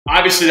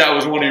obviously that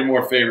was one of your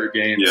more favorite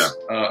games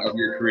of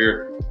your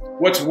career.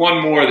 What's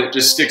one more that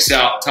just sticks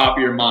out top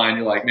of your mind?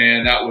 You're like,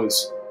 man, that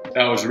was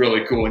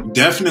really cool.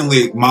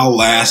 Definitely my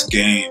last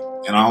game,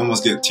 and I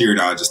almost get teared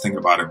out just thinking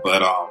about it.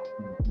 But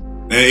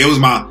it was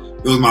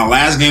my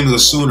last game as a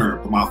Sooner,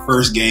 but my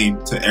first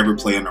game to ever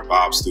play under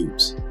Bob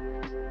Stoops.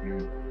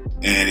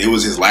 And it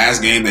was his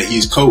last game that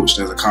he's coached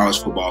as a college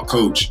football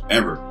coach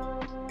ever.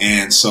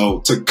 And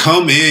so to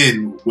come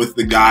in with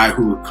the guy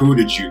who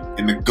recruited you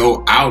and to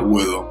go out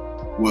with him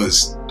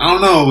was, I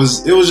don't know,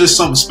 it was just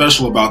something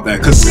special about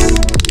that.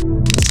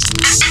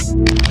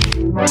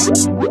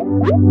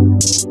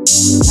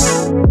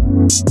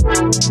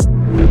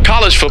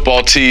 College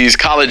football tees,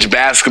 college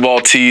basketball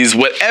tees,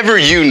 whatever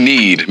you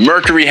need,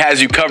 Mercury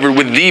has you covered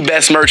with the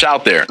best merch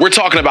out there. We're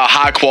talking about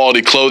high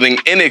quality clothing,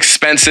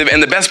 inexpensive,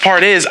 and the best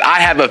part is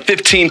I have a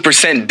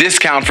 15%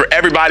 discount for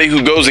everybody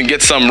who goes and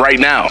gets some right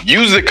now.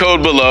 Use the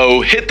code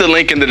below, hit the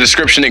link in the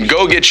description, and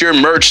go get your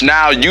merch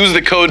now. Use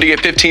the code to get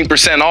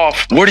 15%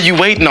 off. What are you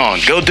waiting on?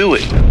 Go do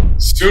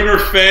it. Sooner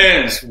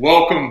fans,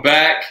 welcome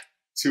back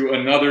to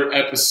another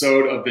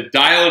episode of the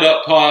Dial It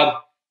Up Pod.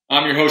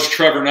 I'm your host,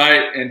 Trevor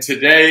Knight, and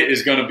today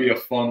is going to be a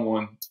fun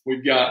one.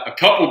 We've got a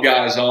couple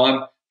guys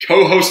on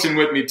co-hosting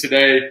with me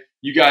today.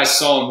 You guys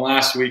saw him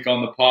last week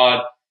on the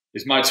pod.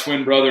 Is my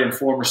twin brother and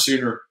former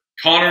Sooner,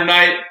 Connor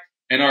Knight,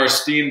 and our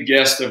esteemed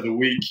guest of the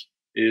week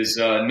is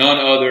none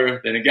other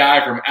than a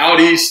guy from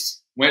out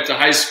east, went to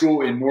high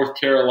school in North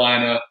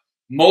Carolina,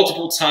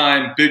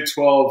 multiple-time Big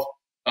 12,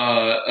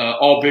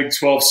 all Big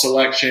 12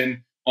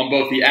 selection on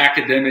both the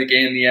academic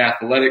and the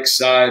athletic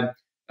side.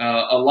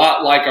 A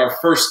lot like our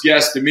first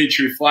guest,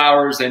 Dimitri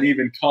Flowers, and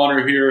even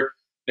Connor here.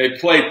 They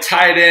play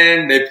tight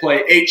end, they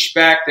play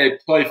H-back, they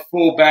play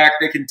fullback.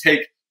 They can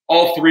take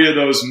all three of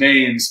those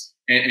names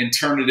and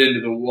turn it into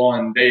the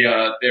one.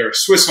 They're a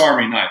Swiss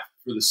Army knife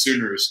for the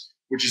Sooners,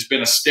 which has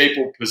been a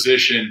staple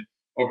position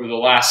over the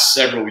last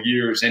several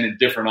years and in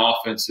different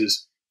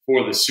offenses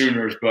for the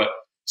Sooners. But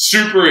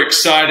super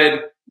excited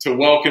to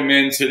welcome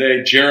in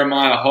today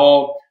Jeremiah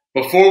Hall.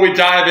 Before we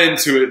dive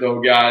into it,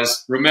 though,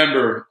 guys,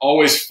 remember,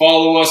 always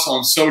follow us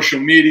on social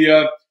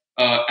media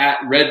at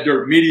Red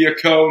Dirt Media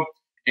Co.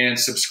 and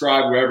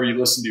subscribe wherever you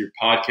listen to your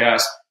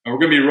podcast. And we're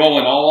going to be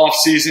rolling all off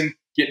season,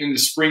 getting into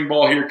spring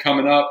ball here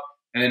coming up.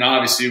 And then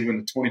obviously when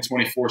the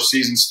 2024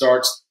 season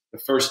starts, the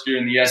first year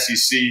in the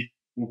SEC,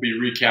 we'll be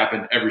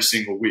recapping every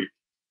single week.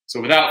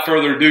 So without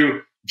further ado,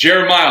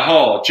 Jeremiah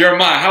Hall.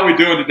 Jeremiah, how we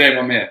doing today,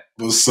 my man?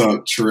 What's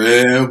up,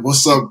 Trev?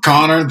 What's up,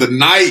 Connor? The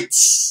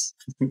Knights.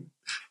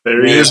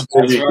 There he is.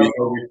 Right,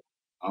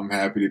 I'm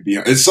happy to be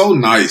on. It's so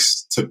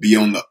nice to be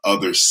on the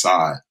other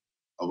side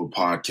of a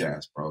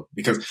podcast, bro.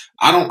 Because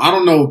I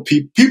don't know,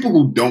 people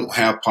who don't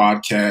have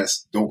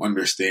podcasts don't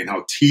understand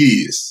how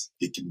tedious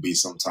it can be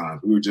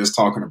sometimes. We were just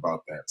talking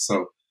about that.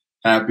 So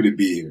happy to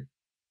be here.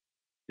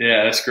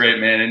 Yeah, that's great,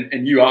 man.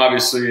 And you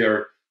obviously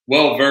are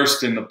well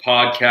versed in the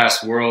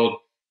podcast world.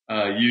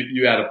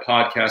 You had a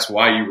podcast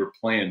while you were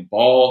playing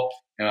ball,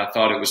 and I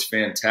thought it was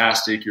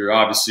fantastic. You're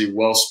obviously a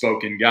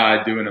well-spoken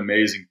guy doing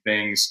amazing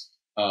things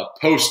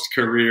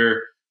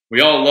post-career.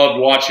 We all loved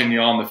watching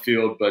you on the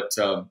field, but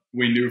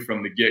we knew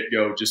from the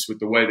get-go, just with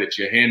the way that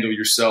you handle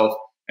yourself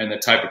and the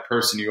type of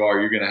person you are,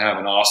 you're going to have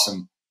an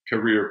awesome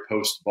career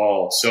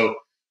post-ball. So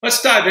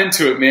let's dive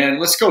into it, man.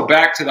 Let's go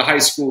back to the high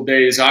school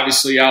days,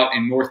 obviously out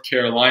in North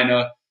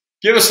Carolina.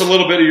 Give us a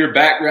little bit of your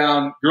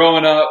background,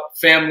 growing up,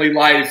 family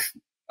life,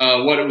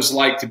 what it was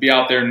like to be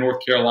out there in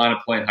North Carolina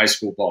playing high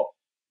school ball.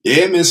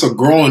 Yeah, man. So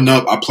growing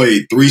up, I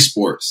played three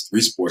sports.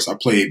 I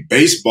played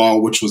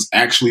baseball, which was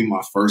actually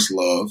my first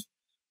love.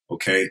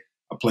 Okay.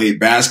 I played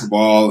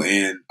basketball,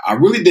 and I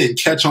really didn't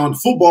catch on.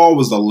 Football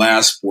was the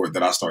last sport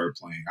that I started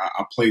playing.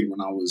 I played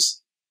when I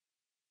was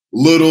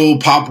little,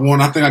 Pop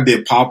Warner. I think I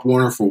did Pop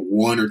Warner for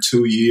 1 or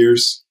 2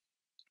 years.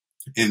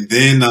 And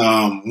then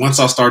once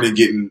I started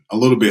getting a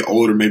little bit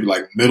older, maybe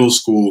like middle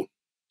school,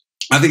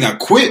 I think I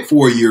quit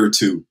for a year or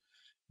two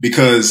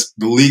because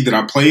the league that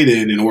I played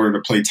in order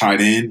to play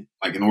tight end,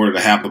 like in order to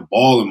have the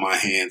ball in my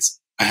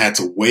hands, I had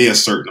to weigh a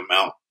certain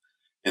amount.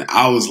 And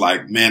I was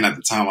like, man, at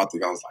the time, I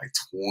think I was like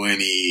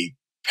 20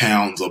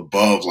 pounds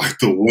above like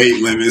the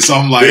weight limit. So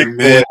I'm like,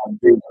 man,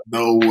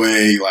 no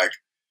way. Like,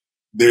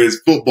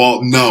 there's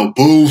football. No,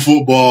 boo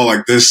football.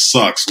 Like, this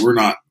sucks. I'm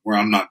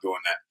not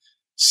doing that.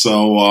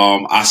 So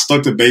I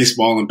stuck to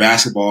baseball and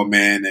basketball,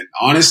 man. And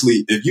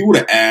honestly, if you would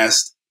have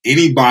asked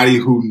anybody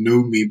who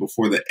knew me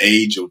before the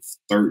age of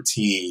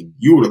 13,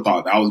 you would have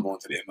thought that I was going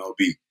to the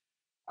MLB.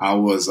 I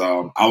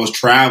was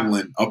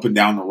traveling up and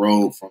down the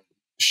road from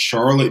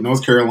Charlotte,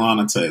 North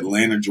Carolina to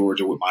Atlanta,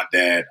 Georgia with my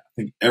dad, I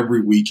think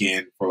every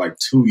weekend for like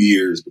 2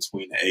 years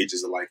between the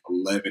ages of like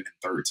 11 and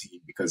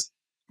 13, because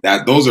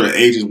those are the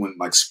ages when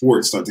like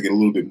sports start to get a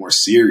little bit more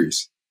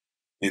serious.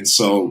 And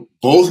so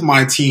both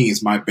my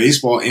teams, my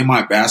baseball and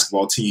my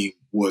basketball team,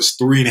 was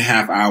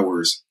 3.5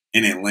 hours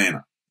in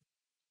Atlanta,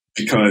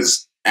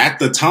 because at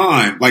the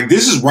time, like,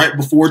 this is right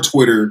before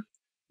Twitter.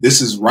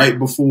 This is right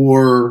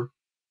before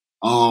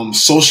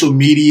social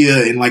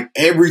media and like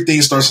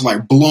everything starts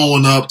like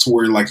blowing up to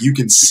where like you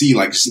can see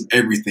like just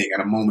everything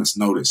at a moment's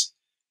notice.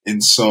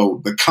 And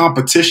so the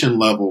competition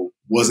level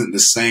wasn't the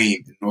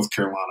same in North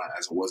Carolina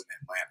as it was in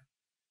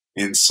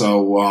Atlanta. And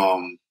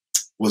so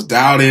was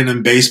dialed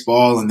in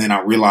baseball, and then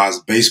I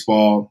realized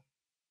baseball,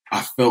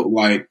 I felt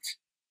like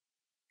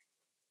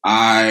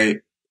I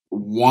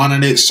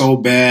wanted it so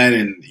bad,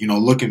 and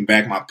looking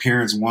back, my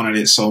parents wanted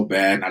it so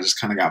bad, and I just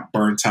kind of got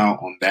burnt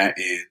out on that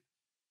end.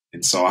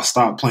 And so I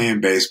stopped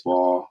playing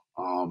baseball.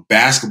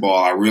 Basketball,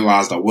 I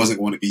realized I wasn't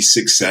going to be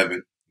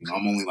 6'7".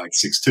 I'm only like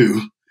 6'2". So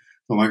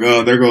I'm like,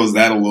 oh, there goes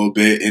that a little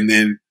bit. And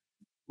then,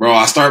 bro,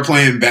 I started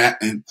playing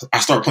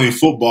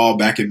football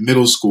back in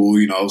middle school,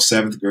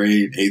 7th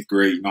grade, 8th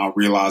grade. I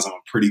realized I'm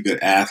a pretty good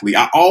athlete.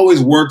 I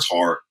always worked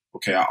hard.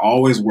 Okay. I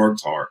always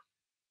worked hard,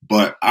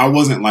 but I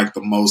wasn't like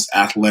the most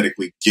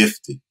athletically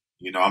gifted.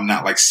 I'm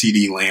not like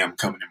CD Lamb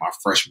coming in my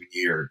freshman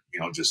year,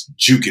 just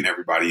juking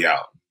everybody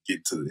out,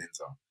 getting to the end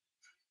zone.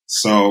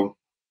 So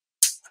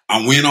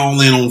I went all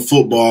in on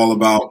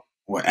football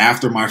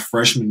after my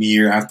freshman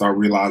year, after I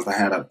realized I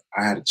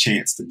had a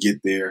chance to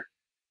get there,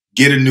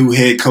 get a new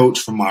head coach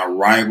from my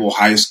rival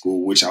high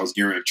school, which I was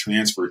gearing to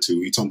transfer to.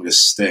 He told me to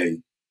stay.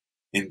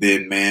 And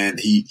then, man,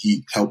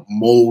 he helped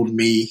mold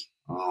me.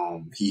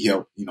 He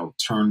helped,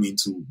 turn me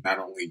into not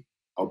only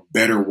a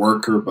better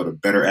worker, but a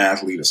better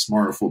athlete, a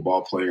smarter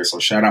football player. So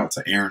shout out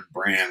to Aaron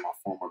Brand, my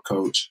former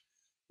coach.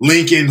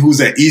 Lincoln,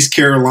 who's at East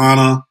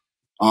Carolina.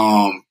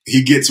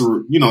 He gets,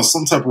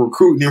 some type of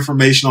recruiting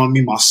information on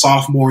me my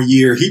sophomore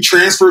year. He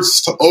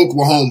transfers to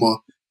Oklahoma,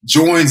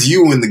 joins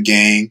you in the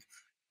gang,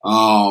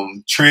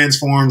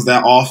 transforms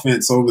that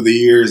offense over the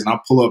years. And I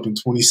pull up in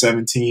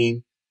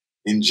 2017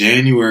 in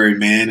January,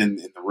 man. And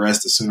the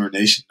rest of Sooner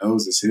Nation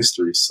knows is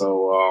history.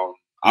 So,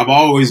 I've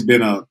always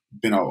been a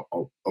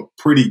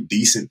pretty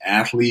decent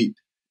athlete,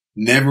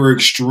 never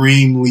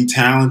extremely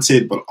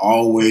talented, but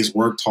always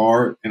worked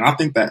hard. And I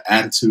think that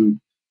attitude,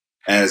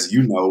 as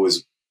you know,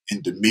 is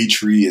in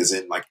Dimitri, as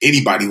in like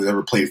anybody who's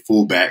ever played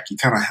fullback, you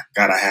kind of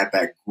got to have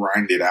that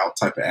grinded out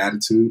type of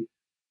attitude.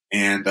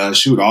 And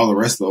all the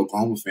rest of the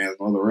Oklahoma fans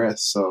know the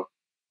rest. So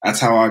that's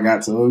how I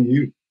got to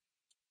OU.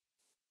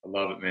 I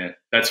love it, man.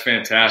 That's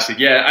fantastic.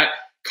 Yeah,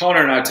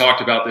 Connor and I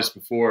talked about this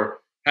before.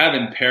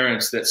 Having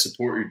parents that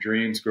support your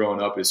dreams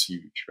growing up is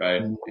huge,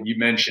 right? Mm-hmm. And you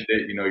mentioned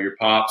it, your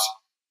pops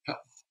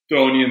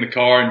throwing you in the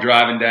car and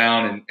driving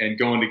down and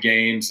going to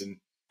games. And,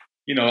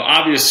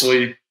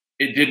 obviously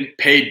it didn't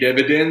pay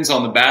dividends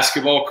on the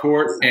basketball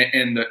court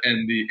and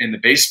the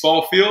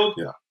baseball field,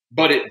 yeah,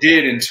 but it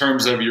did in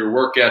terms of your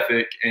work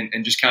ethic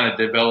and just kind of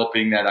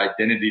developing that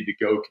identity to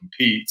go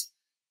compete.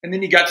 And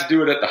then you got to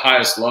do it at the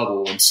highest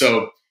level. And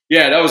so,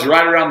 yeah, that was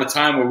right around the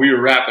time where we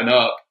were wrapping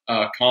up,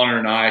 Connor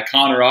and I.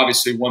 Connor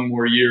obviously one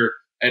more year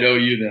at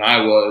OU than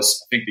I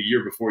was. I think the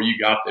year before you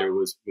got there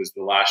was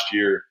the last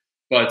year.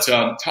 But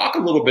talk a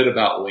little bit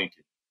about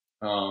Lincoln.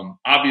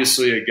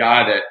 Obviously a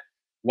guy that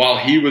while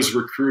he was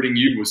recruiting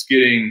you was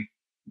getting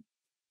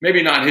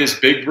maybe not his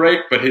big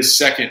break, but his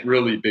second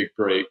really big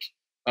break.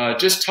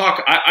 Just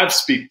talk. I've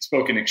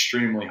spoken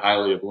extremely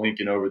highly of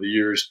Lincoln over the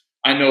years.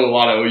 I know a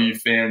lot of OU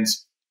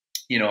fans,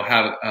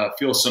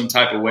 feel some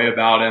type of way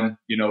about him,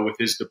 with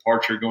his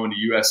departure going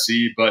to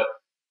USC. But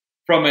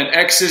from an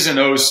X's and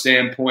O's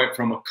standpoint,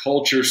 from a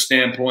culture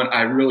standpoint,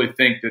 I really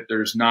think that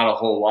there's not a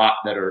whole lot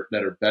that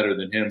are better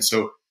than him.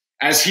 So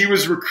as he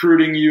was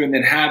recruiting you and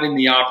then having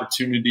the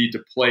opportunity to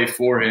play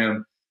for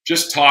him,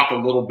 just talk a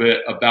little bit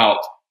about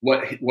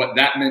what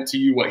that meant to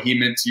you, what he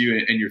meant to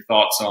you, and your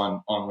thoughts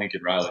on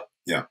Lincoln Riley.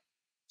 Yeah.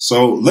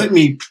 So let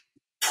me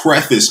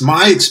preface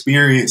my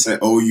experience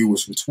at OU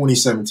was from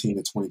 2017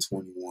 to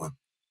 2021.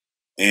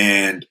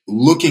 And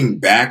looking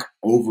back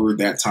over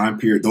that time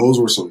period, those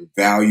were some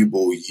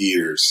valuable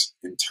years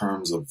in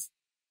terms of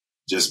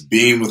just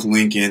being with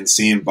Lincoln,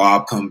 seeing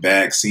Bob come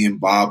back, seeing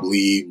Bob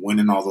leave,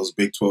 winning all those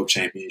Big 12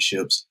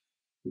 championships,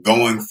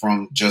 going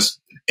from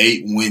just an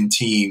 8-win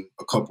team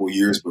a couple of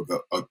years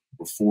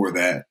before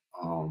that,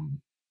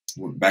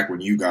 back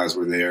when you guys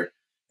were there,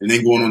 and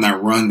then going on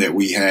that run that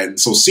we had. And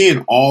so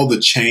seeing all the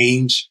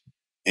change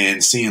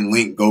and seeing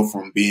Link go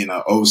from being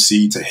an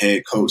OC to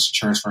head coach to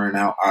transferring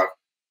out,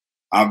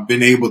 I've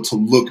been able to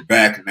look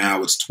back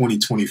now, it's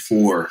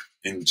 2024,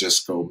 and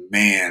just go,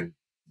 man,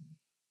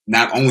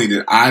 not only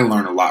did I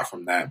learn a lot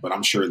from that, but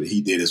I'm sure that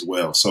he did as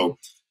well. So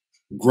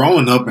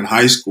growing up in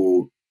high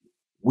school,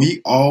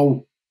 we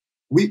always,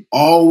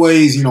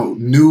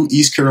 knew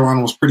East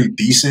Carolina was pretty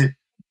decent.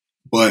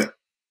 But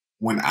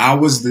when I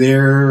was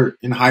there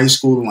in high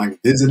school and like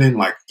visiting,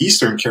 like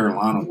Eastern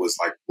Carolina was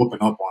like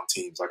whooping up on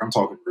teams. Like I'm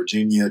talking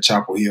Virginia,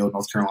 Chapel Hill,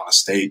 North Carolina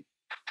State.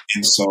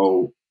 And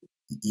so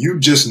you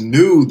just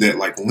knew that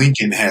like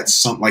Lincoln had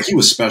like he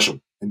was special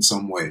in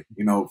some way,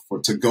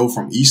 to go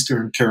from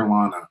Eastern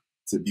Carolina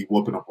to be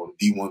whooping up on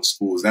D1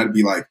 schools. That'd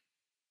be like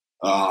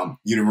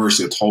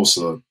University of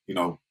Tulsa,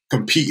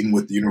 competing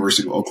with the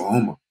University of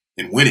Oklahoma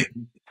and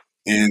winning.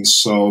 And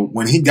so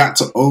when he got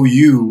to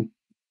OU,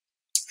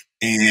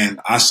 And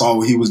I saw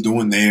what he was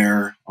doing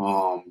there.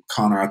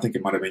 Connor, I think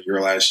it might have been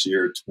your last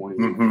year,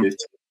 2015,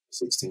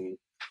 16.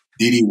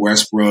 Dede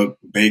Westbrook,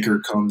 Baker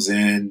comes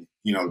in,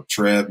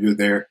 Trev, you're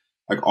there.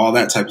 Like all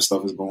that type of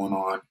stuff is going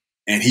on.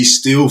 And he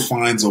still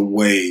finds a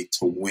way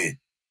to win.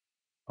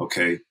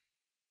 Okay.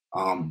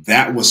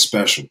 That was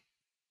special.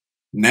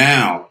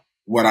 Now,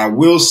 what I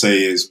will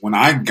say is when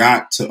I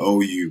got to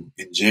OU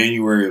in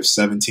January of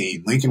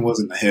 17, Lincoln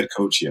wasn't the head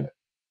coach yet.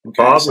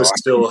 Okay, Bob was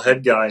still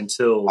head guy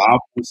until Bob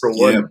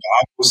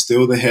was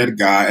still the head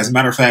guy. As a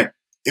matter of fact,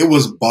 it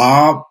was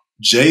Bob,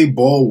 Jay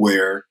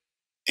Boulware,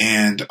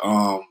 and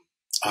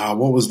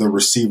what was the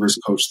receivers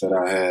coach that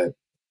I had?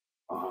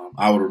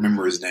 I would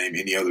remember his name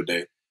any other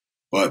day.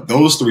 But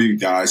those three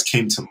guys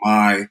came to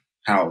my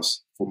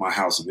house for my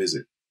house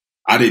visit.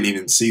 I didn't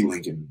even see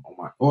Lincoln on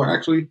my – or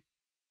actually –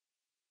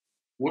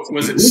 what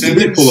was it? Lincoln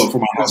did pull up for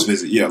my house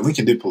visit. Yeah,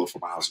 Lincoln did pull up for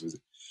my house visit.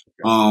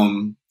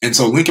 Okay. And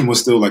so Lincoln was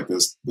still like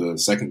the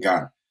second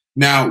guy.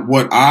 Now,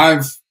 what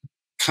I've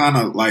kind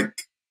of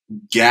like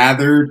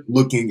gathered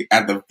looking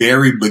at the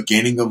very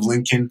beginning of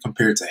Lincoln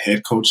compared to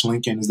head coach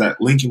Lincoln is that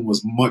Lincoln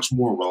was much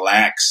more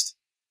relaxed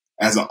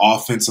as an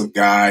offensive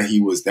guy. He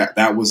was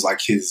that was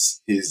like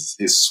his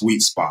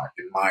sweet spot,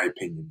 in my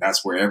opinion.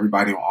 That's where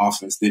everybody on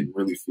offense didn't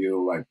really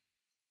feel like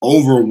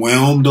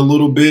overwhelmed a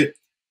little bit.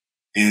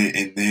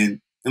 And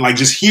then like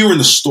just hearing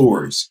the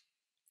stories.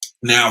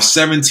 Now,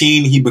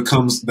 17, he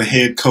becomes the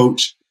head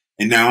coach.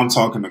 And now I'm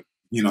talking to,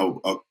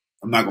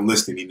 I'm not going to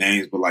list any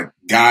names, but like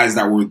guys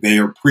that were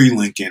there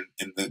pre-Lincoln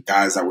and the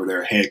guys that were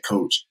their head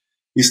coach.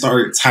 He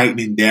started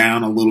tightening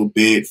down a little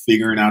bit,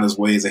 figuring out his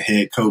way as a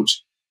head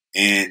coach.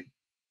 And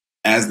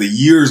as the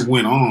years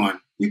went on,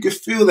 you could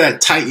feel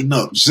that tighten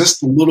up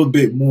just a little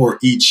bit more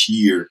each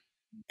year.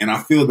 And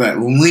I feel that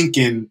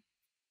Lincoln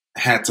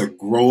had to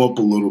grow up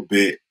a little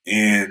bit,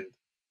 and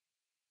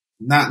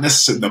not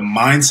necessarily the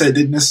mindset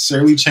didn't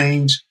necessarily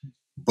change,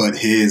 but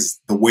the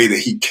way that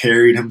he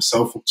carried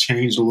himself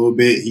changed a little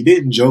bit. He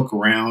didn't joke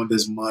around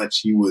as much.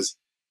 He was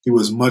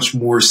much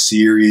more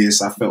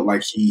serious. I felt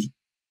like he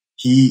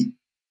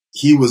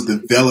was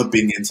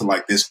developing into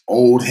like this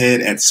old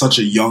head at such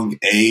a young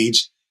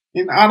age.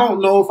 And I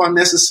don't know if I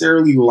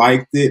necessarily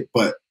liked it,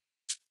 but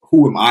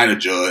who am I to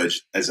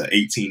judge as an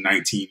 18,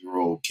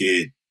 19-year-old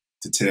kid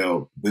to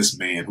tell this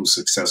man who's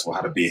successful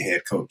how to be a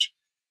head coach?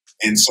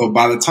 And so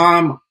by the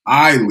time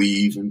I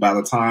leave and by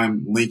the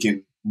time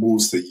Lincoln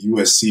moves to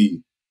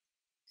USC,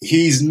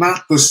 he's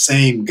not the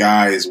same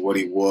guy as what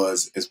he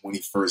was as when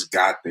he first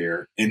got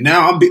there. And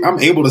now I'm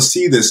able to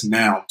see this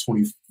now,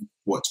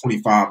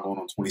 25 going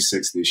on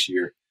 26 this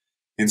year.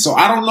 And so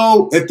I don't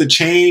know if the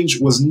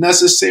change was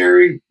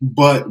necessary,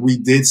 but we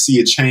did see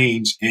a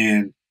change.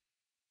 And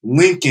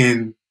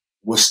Lincoln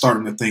was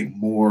starting to think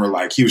more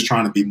like he was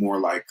trying to be more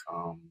like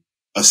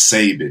a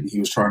Saban. He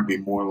was trying to be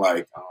more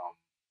like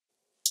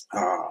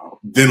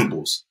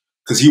Venables,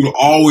 because he would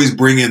always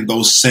bring in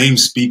those same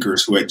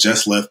speakers who had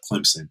just left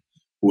Clemson,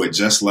 who had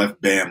just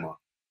left Bama.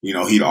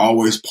 He'd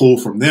always pull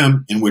from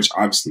them, in which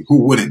obviously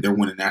who wouldn't? They're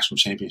winning national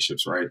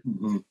championships, right?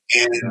 Mm-hmm.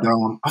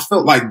 And I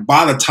felt like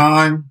by the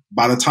time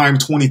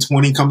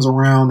 2020 comes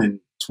around and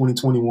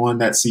 2021,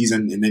 that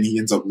season, and then he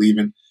ends up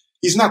leaving,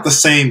 he's not the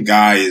same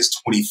guy as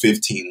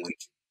 2015 Lincoln.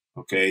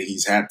 Okay,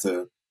 he's had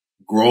to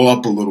grow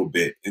up a little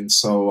bit, and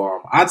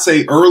so I'd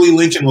say early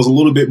Lincoln was a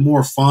little bit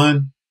more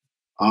fun.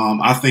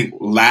 I think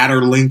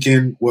latter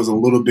Lincoln was a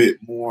little bit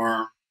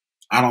more,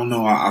 I don't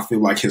know. I feel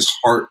like his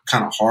heart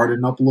kind of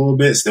hardened up a little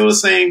bit. Still the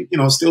same,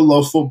 still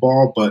love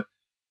football, but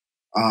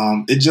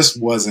it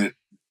just wasn't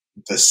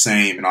the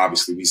same. And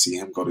obviously we see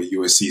him go to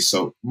USC.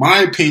 So my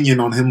opinion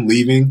on him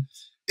leaving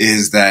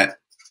is that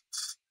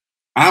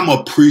I'm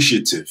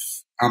appreciative.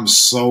 I'm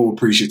so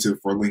appreciative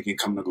for Lincoln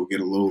coming to go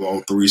get a little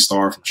old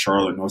 3-star from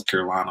Charlotte, North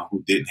Carolina,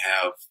 who didn't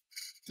have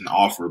an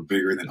offer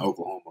bigger than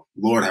Oklahoma.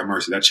 Lord have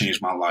mercy, that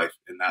changed my life.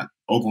 And that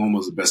Oklahoma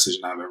was the best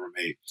decision I've ever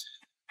made.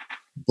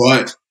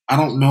 But I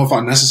don't know if I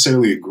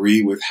necessarily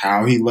agree with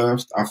how he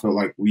left. I feel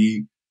like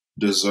we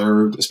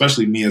deserved,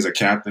 especially me as a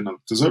captain,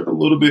 deserved a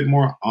little bit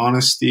more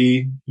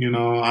honesty.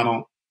 I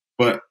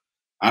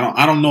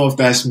don't know if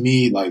that's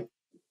me like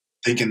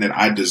thinking that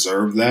I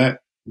deserve that,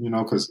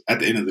 because at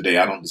the end of the day,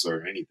 I don't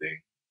deserve anything.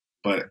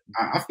 But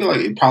I feel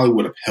like it probably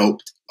would have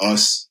helped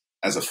us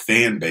as a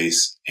fan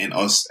base and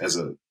us as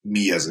a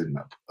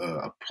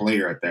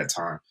player at that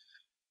time.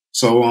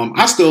 So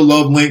I still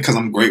love Link because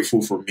I'm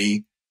grateful for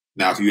me.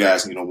 Now, if you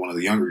ask, one of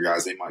the younger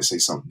guys, they might say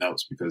something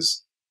else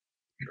because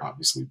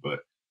obviously, but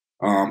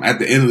at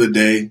the end of the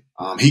day,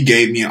 he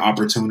gave me an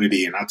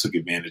opportunity and I took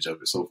advantage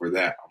of it. So for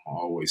that, I'm gonna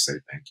always say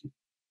thank you.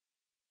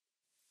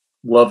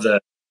 Love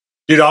that.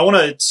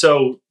 Dude,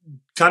 so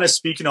kind of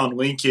speaking on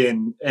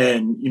Lincoln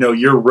and,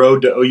 your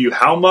road to OU,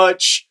 how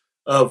much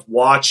of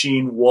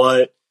watching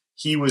what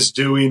he was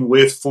doing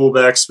with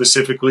fullback,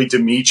 specifically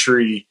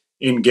Dimitri,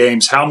 in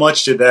games, how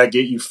much did that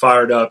get you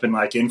fired up and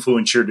like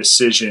influence your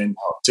decision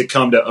to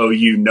come to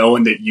OU,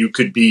 knowing that you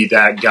could be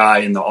that guy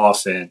in the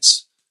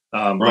offense?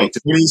 Right.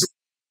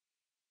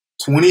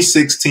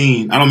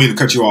 2016, I don't mean to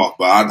cut you off,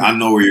 but I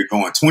know where you're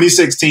going.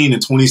 2016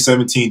 and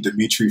 2017,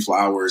 Dimitri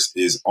Flowers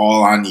is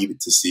all I needed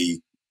to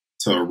see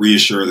to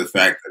reassure the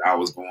fact that I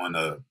was going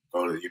to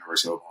go to the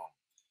University of Oklahoma.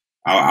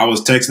 I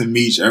was texting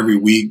Meach every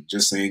week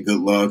just saying good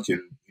luck,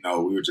 and,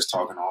 we were just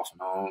talking off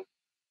and on.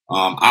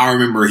 I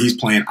remember he's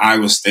playing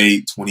Iowa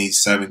State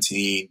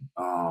 2016,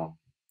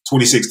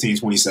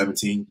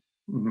 2017.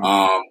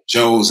 Mm-hmm.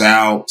 Joe's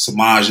out,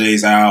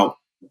 Samaje's out.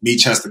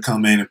 Meach has to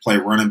come in and play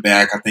running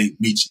back. I think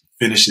Meach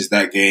finishes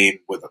that game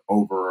with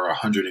over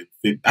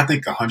 150, I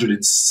think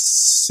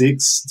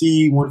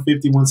 160,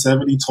 150,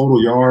 170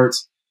 total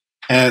yards,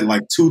 had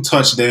like 2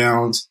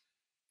 touchdowns.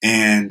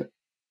 And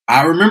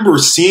I remember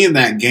seeing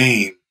that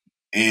game,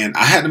 and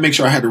I had to make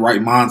sure I had the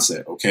right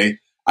mindset, okay?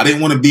 I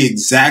didn't want to be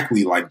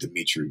exactly like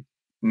Dimitri,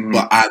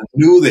 but I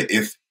knew that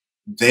if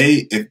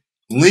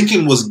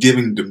Lincoln was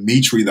giving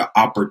Dimitri the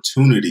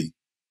opportunity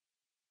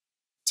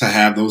to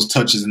have those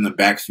touches in the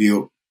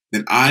backfield,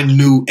 then I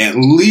knew at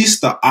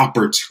least the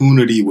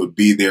opportunity would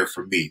be there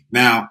for me.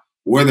 Now,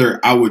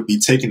 whether I would be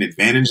taking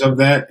advantage of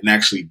that and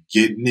actually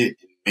getting it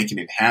and making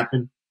it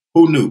happen,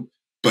 who knew?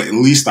 But at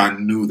least I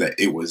knew that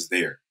it was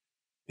there.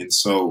 And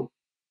so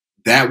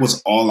that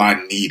was all I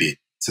needed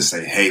to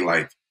say, hey,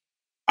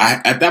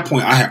 at that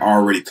point I had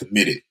already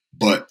committed,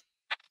 but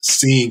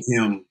seeing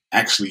him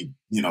actually,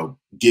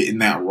 get in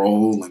that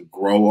role and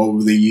grow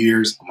over the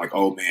years, I'm like,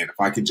 oh man, if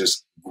I could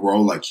just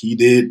grow like he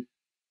did,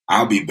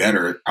 I'll be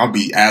better. I'll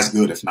be as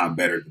good, if not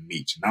better, than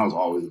Meach. And that was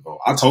always the goal.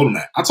 I told him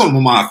that. I told him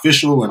on my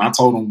official, and I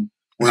told him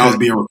when I was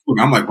being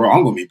recruited, I'm like, bro,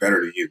 I'm going to be better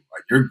than you.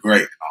 Like, you're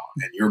great and all,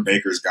 and you're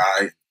Baker's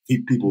guy.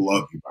 People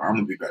love you, but I'm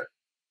going to be better.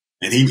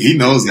 And he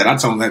knows that. I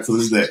told him that to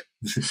this day.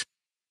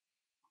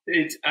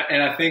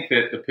 And I think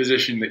that the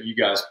position that you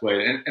guys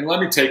played, and let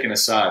me take an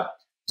aside.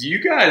 Do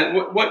you guys,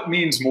 what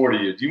means more to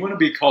you? Do you want to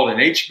be called an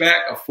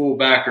H-back, a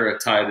fullback, or a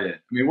tight end?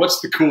 I mean, what's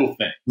the cool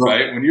thing,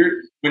 right?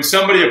 When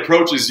somebody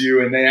approaches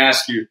you and they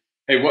ask you,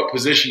 hey, what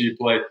position do you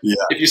play? Yeah.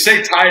 If you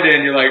say tight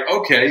end, you're like,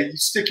 okay, you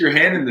stick your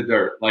hand in the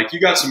dirt. Like, you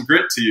got some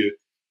grit to you.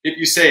 If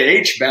you say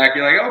H-back,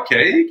 you're like,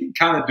 okay, you can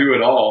kind of do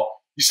it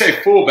all. You say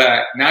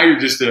fullback, now you're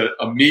just a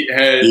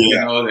meathead,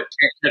 that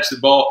can't catch the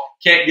ball,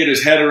 can't get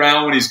his head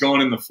around when he's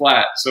going in the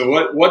flat. So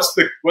what's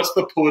the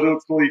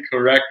politically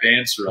correct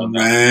answer on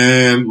that?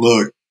 Man,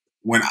 look,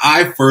 when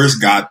I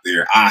first got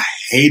there, I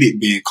hated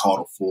being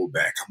called a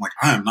fullback. I'm like,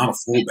 I am not a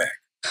fullback.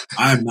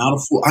 I am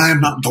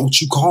not,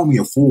 don't you call me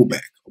a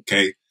fullback,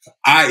 okay?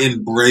 I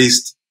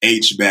embraced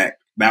H-back.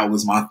 That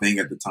was my thing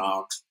at the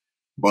time.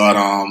 But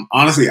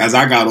honestly, as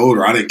I got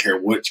older, I didn't care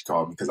what you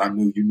called me because I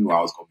knew you knew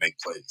I was going to make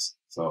plays.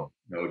 So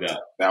no doubt.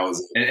 That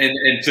was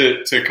it.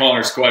 And to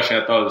Connor's question,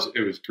 I thought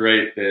it was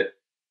great that,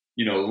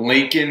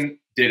 Lincoln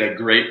did a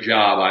great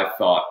job, I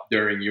thought,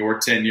 during your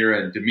tenure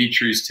and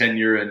Dimitri's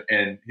tenure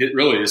and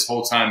really his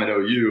whole time at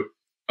OU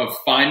of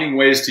finding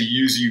ways to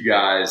use you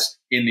guys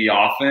in the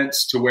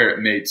offense to where it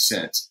made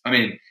sense. I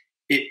mean,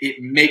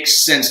 it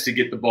makes sense to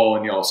get the ball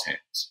in y'all's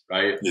hands,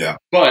 right? Yeah.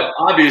 But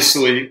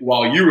obviously,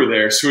 while you were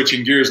there,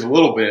 switching gears a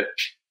little bit,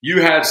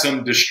 you had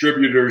some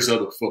distributors of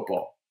the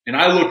football. And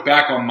I look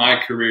back on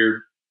my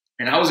career,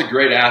 and I was a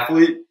great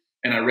athlete,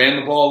 and I ran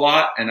the ball a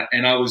lot,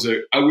 and I was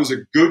a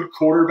good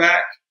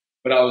quarterback,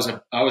 but I was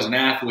an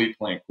athlete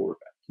playing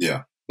quarterback.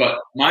 Yeah. But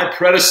my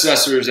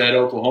predecessors at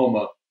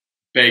Oklahoma,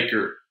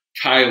 Baker,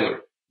 Kyler,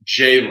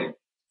 Jalen,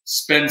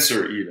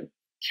 Spencer, even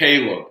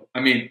Caleb.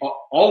 I mean,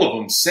 all of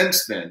them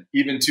since then,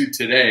 even to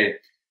today,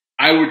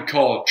 I would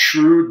call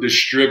true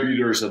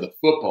distributors of the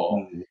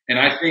football. Mm-hmm. And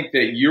I think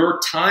that your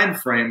time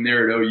frame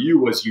there at OU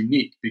was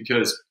unique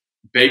because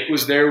Bake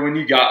was there when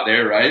you got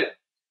there, right?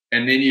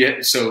 And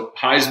then so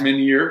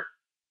Heisman year,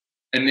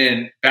 and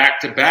then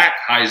back-to-back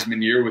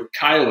Heisman year with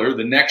Kyler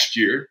the next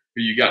year,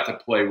 who you got to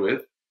play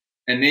with.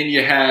 And then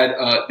you had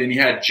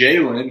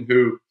Jalen,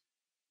 who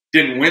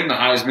didn't win the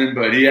Heisman,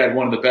 but he had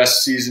one of the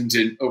best seasons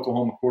in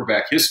Oklahoma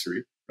quarterback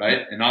history,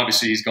 right? And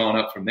obviously he's gone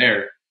up from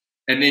there.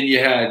 And then you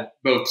had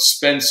both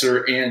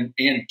Spencer and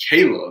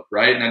Caleb,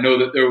 right? And I know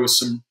that there was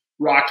some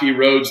rocky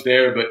roads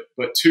there,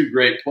 but two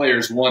great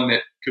players, one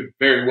that could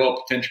very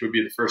well potentially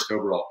be the first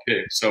overall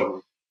pick.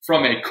 So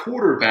from a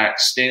quarterback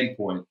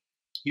standpoint,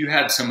 you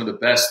had some of the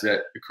best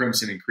that the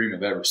Crimson and Cream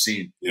have ever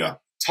seen. Yeah.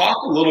 Talk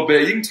a little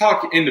bit. You can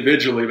talk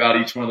individually about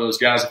each one of those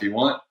guys if you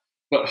want,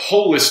 but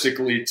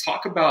holistically,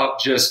 talk about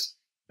just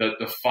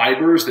the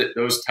fibers that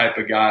those type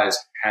of guys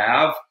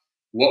have.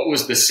 What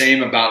was the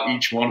same about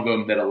each one of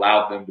them that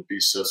allowed them to be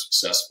so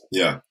successful?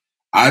 Yeah.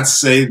 I'd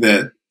say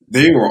that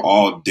they were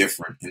all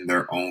different in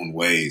their own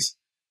ways.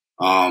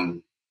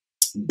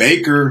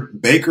 Baker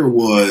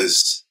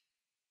was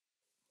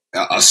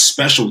a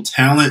special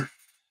talent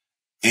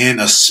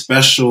and a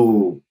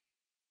special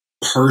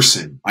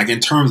person, like in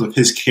terms of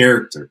his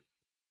character.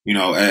 You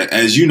know,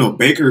 as you know,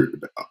 Baker,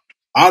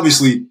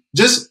 obviously,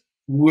 just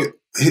with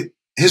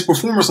his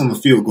performance on the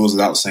field goes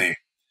without saying,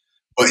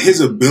 but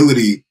his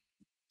ability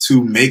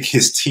to make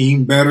his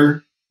team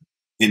better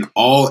in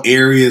all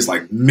areas,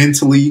 like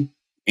mentally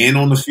and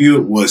on the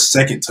field, was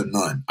second to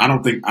none. I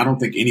don't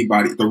think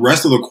anybody, the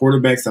rest of the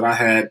quarterbacks that I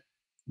had,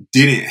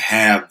 didn't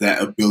have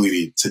that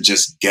ability to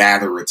just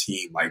gather a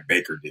team like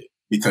Baker did,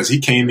 because he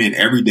came in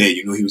every day.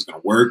 You know, he was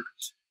going to work.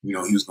 You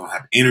know, he was going to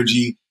have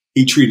energy.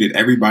 He treated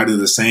everybody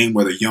the same,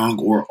 whether young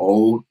or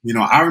old. You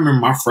know, I remember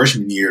my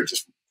freshman year.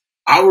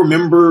 I'll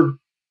never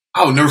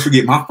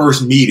forget my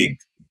first meeting.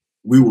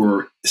 We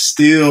were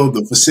still,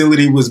 the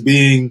facility was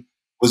being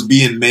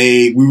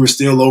made. We were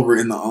still over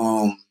in the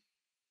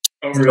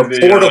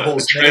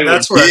portables, man.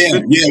 That's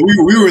where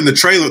we were in the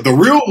trailer. The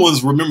real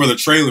ones remember the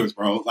trailers,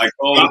 bro. Like,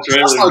 I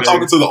started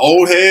talking to the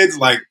old heads.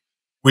 Like,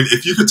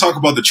 if you could talk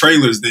about the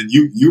trailers, then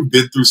you've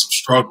been through some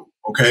struggle,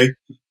 okay?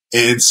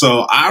 And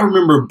so I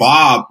remember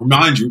Bob.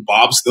 Remind you,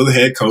 Bob's still the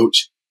head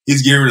coach.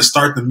 He's getting ready to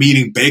start the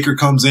meeting. Baker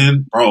comes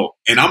in, bro,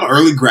 and I'm an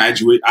early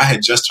graduate. I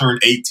had just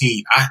turned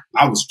 18.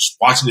 I was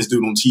watching this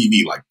dude on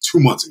TV like 2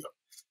 months ago,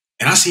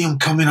 and I see him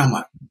come in. I'm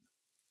like,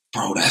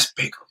 bro, that's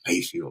Baker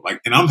Mayfield. Like,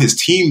 and I'm his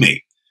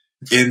teammate.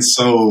 And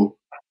so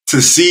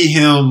to see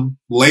him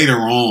later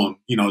on,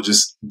 you know,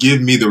 just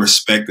give me the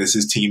respect as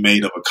his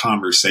teammate of a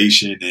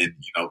conversation and,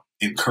 you know,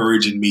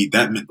 encouraging me,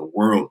 that meant the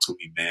world to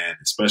me, man.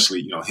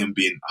 Especially, you know, him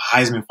being a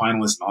Heisman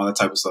finalist and all that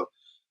type of stuff.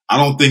 I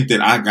don't think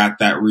that I got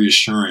that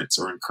reassurance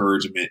or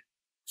encouragement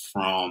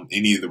from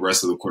any of the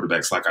rest of the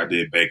quarterbacks like I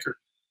did Baker.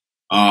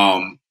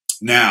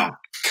 Now,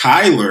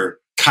 Kyler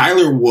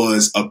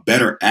was a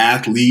better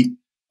athlete,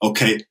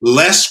 okay,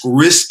 less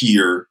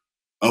riskier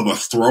of a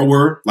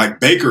thrower. Like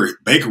Baker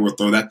would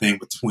throw that thing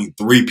between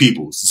three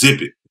people, zip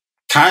it.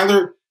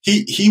 Kyler,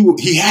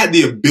 he had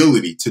the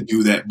ability to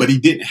do that, but he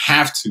didn't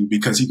have to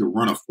because he could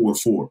run a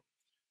 4.4.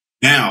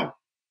 Now,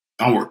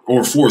 or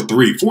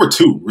 4.3,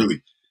 4.2,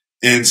 really.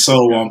 And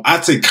so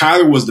I'd say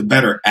Kyler was the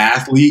better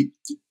athlete.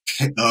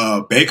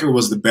 Baker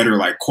was the better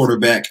like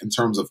quarterback in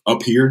terms of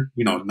up here,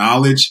 you know,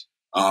 knowledge.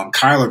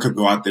 Kyler could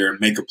go out there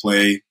and make a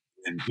play,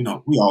 and you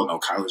know we all know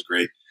Kyler's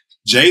great.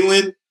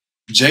 Jalen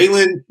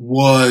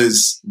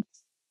was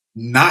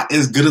not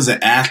as good as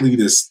an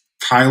athlete as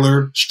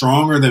Kyler,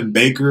 stronger than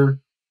Baker,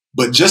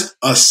 but just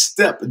a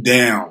step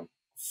down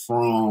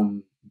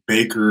from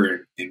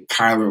Baker and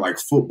Kyler, like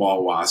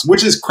football wise,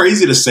 which is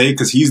crazy to say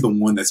because he's the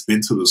one that's been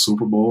to the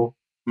Super Bowl.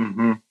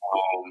 Mm-hmm.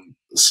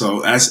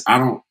 So I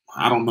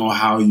don't know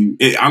how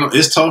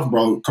it's tough,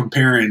 bro,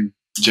 comparing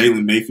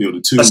Jalen Mayfield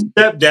to two. A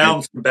step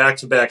down from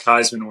back-to-back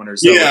Heisman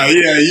winners. Yeah,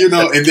 you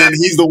know, and then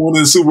he's the one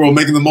in the Super Bowl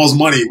making the most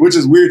money, which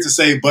is weird to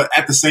say, but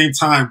at the same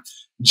time,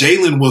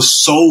 Jalen was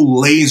so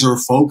laser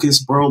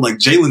focused, bro. Like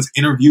Jalen's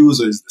interviews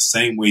is the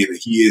same way that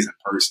he is in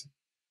person.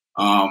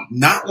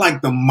 Not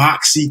like the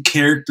moxie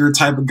character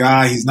type of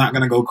guy. He's not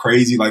going to go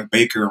crazy like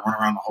Baker and run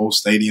around the whole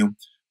stadium,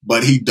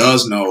 but he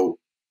does know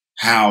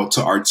how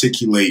to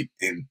articulate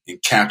and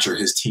capture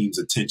his team's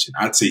attention.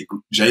 I'd say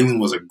Jalen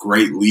was a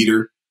great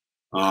leader,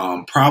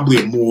 probably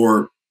a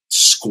more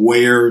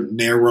square,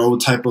 narrow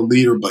type of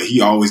leader, but he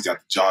always got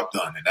the job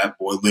done. And that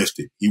boy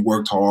lifted. He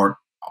worked hard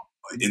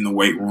in the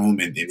weight room,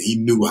 and he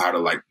knew how to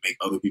like make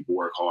other people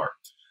work hard.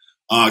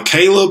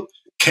 Caleb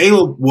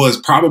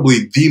was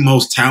probably the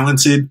most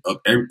talented of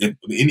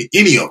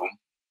any of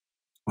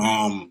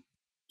them.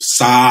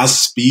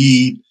 Size,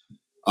 speed,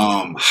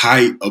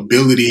 height,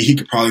 ability. He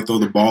could probably throw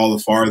the ball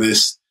the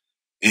farthest,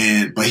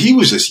 but he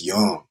was just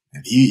young.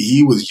 And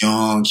he was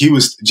young.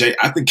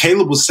 I think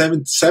Caleb was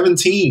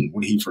 17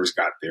 when he first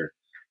got there.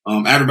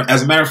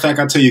 As a matter of fact,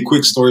 I'll tell you a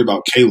quick story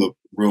about Caleb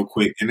real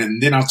quick,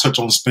 and then I'll touch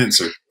on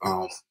Spencer.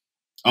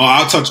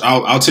 I'll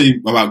tell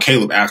you about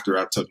Caleb after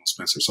I touch on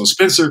Spencer. So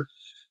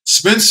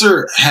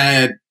Spencer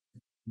had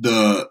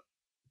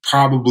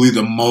probably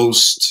the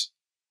most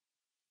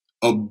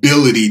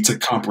ability to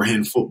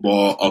comprehend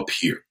football up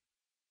here.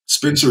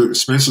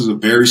 Spencer's a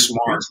very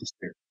smart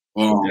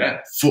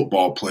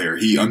football player.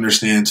 He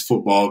understands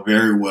football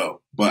very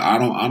well, but I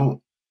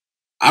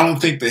don't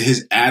think that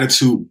his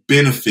attitude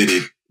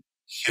benefited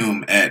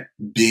him at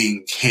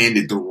being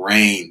handed the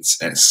reins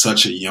at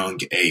such a young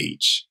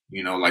age.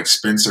 You know, like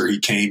Spencer, he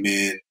came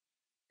in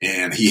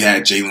and he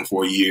had Jalen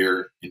for a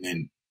year, and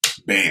then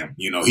bam,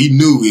 you know, he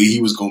knew he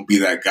was going to be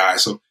that guy.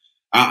 So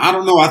I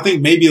don't know. I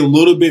think maybe a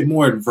little bit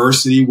more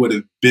adversity would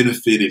have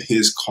benefited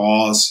his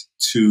cause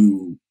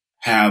to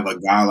have a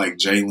guy like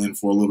Jalen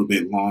for a little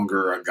bit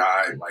longer, a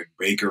guy like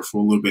Baker for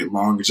a little bit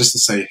longer, just to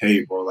say,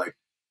 hey, bro, like,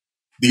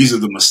 these are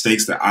the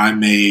mistakes that I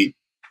made.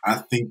 I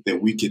think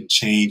that we can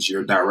change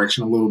your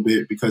direction a little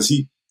bit, because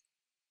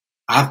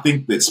I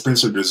think that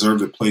Spencer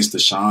deserved a place to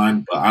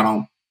shine, but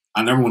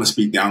I never want to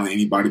speak down on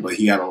anybody, but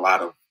he had a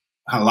lot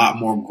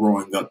more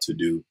growing up to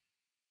do.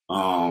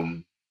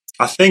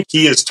 I think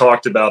he has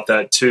talked about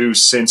that too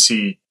since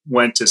he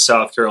went to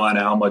South Carolina,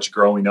 how much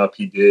growing up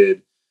he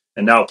did,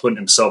 and now putting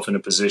himself in a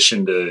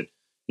position to,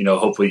 you know,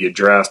 hopefully get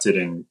drafted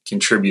and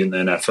contribute in the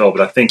NFL.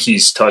 But I think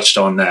he's touched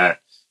on that.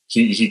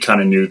 He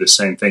kind of knew the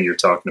same thing you're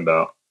talking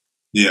about.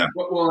 Yeah.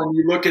 Well, and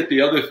you look at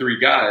the other three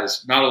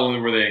guys, not only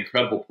were they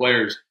incredible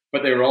players,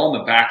 but they were all in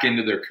the back end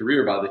of their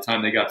career by the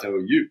time they got to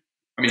OU.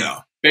 I mean,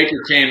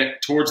 Baker came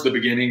towards the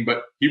beginning,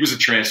 but he was a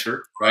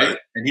transfer, right?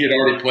 And he had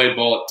already played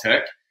ball at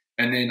Tech.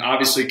 And then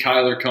obviously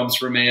Kyler comes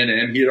from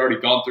A&M. He had already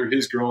gone through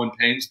his growing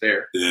pains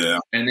there. Yeah.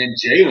 And then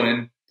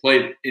Jalen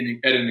played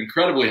at an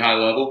incredibly high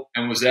level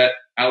and was at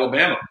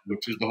Alabama,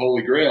 which was the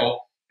Holy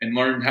Grail, and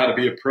learned how to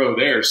be a pro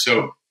there.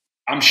 So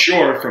I'm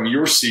sure from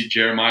your seat,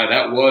 Jeremiah,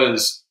 that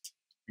was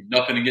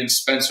nothing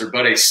against Spencer,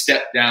 but a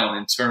step down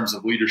in terms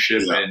of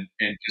leadership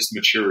and just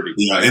maturity.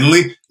 Yeah,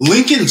 and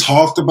Lincoln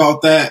talked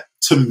about that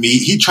to me.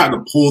 He tried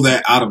to pull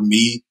that out of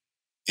me.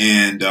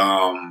 And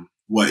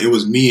it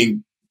was me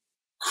and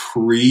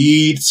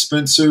Creed,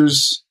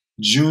 Spencer's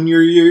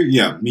junior year.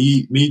 Yeah,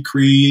 me,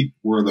 Creed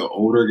were the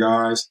older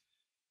guys.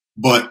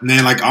 But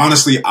man, like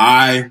honestly,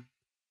 I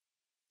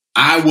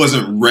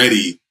wasn't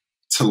ready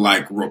to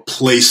like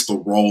replace the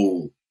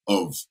role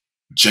of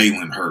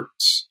Jalen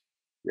Hurts,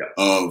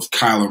 of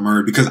Kyler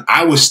Murray, because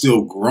I was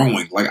still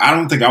growing. Like I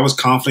don't think I was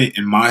confident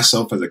in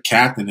myself as a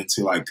captain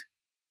until like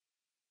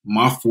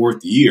my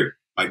fourth year,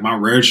 like my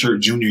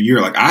redshirt junior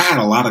year. Like I had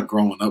a lot of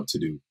growing up to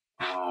do.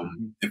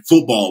 And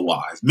football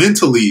wise,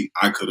 mentally,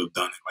 I could have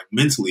done it. Like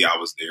mentally, I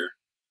was there,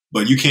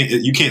 but you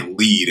can't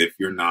lead if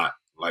you're not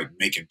like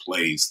making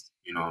plays.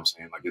 You know what I'm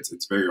saying? Like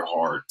it's very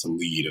hard to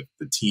lead if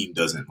the team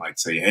doesn't like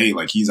say, hey,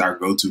 like he's our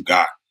go-to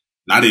guy.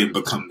 And I didn't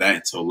become that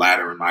until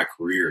later in my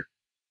career.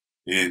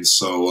 And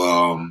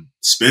so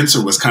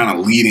Spencer was kind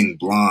of leading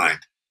blind,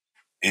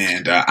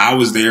 and I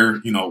was there,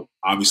 you know,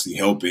 obviously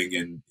helping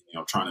and, you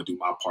know, trying to do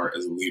my part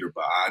as a leader.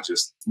 But I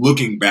just,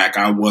 looking back,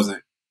 I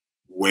wasn't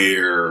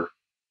where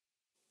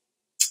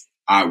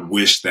I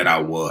wish that I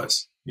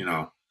was, you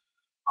know.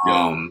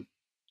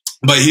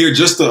 But here,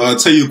 just to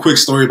tell you a quick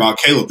story about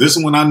Caleb. This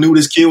is when I knew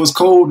this kid was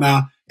cold.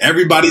 Now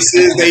everybody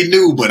says they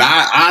knew, but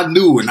I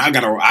knew, and I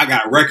got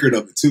a record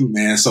of it too,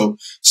 man. So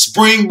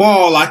spring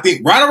ball, I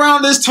think right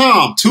around this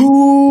time,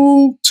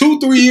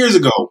 3 years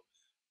ago,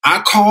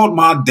 I called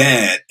my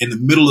dad in the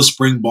middle of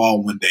spring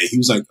ball one day. He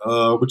was like,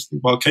 what you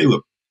think about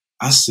Caleb?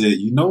 I said,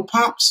 you know,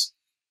 Pops,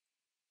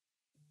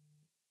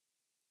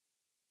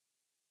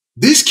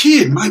 this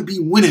kid might be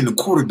winning the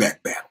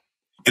quarterback battle.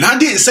 And I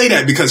didn't say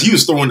that because he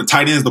was throwing the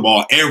tight ends the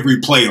ball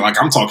every play.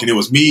 Like I'm talking, it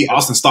was me,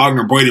 Austin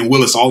Stogner, Brady, and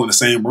Willis all in the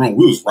same room.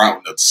 We was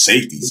routing the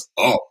safeties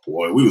up,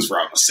 boy. We was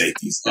routing the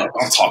safeties up.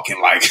 I'm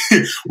talking like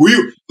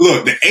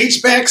look, the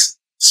H-backs,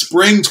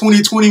 spring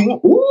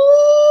 2021.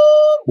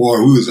 Ooh, boy,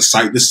 we was a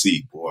sight to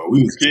see, boy.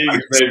 We was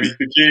Kings, baby,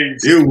 the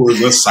Kings. It was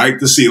a sight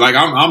to see. Like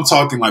I'm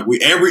talking like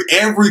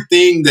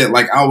everything that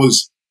like I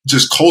was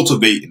just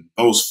cultivating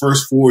those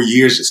first 4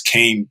 years just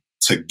came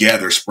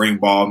together. Spring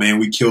ball, man,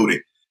 we killed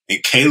it.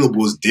 And Caleb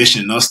was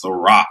dishing us the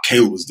rock.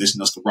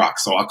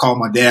 So I called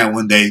my dad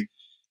one day.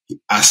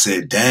 I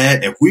said,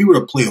 Dad, if we were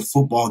to play a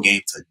football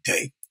game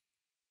today,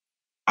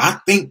 I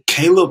think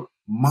Caleb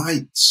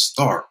might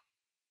start.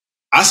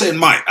 I said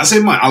might.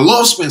 I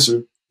love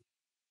Spencer,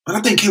 but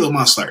I think Caleb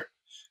might start.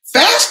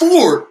 Fast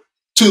forward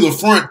to the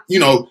front, you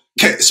know,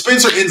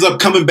 Spencer ends up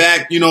coming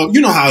back. You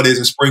know how it is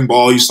in spring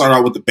ball. You start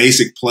out with the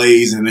basic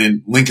plays, and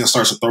then Lincoln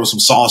starts to throw some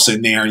sauce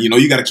in there. You know,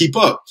 you got to keep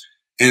up.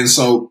 And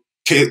so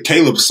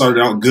Caleb started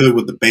out good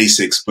with the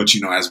basics, but,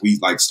 you know, as we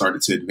like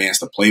started to advance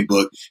the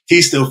playbook,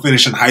 he's still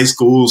finishing high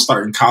school,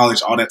 starting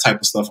college, all that type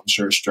of stuff. I'm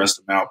sure it stressed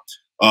him out.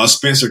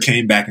 Spencer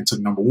came back and took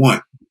number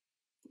one.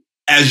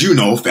 As you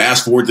know,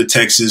 fast forward to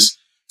Texas,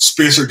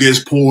 Spencer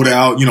gets pulled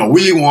out. You know,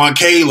 we want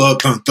Caleb.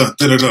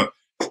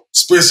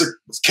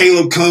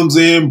 Caleb comes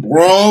in,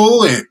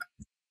 bro, and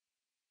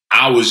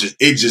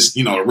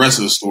you know, the rest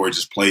of the story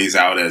just plays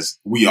out as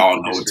we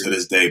all know it to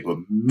this day. But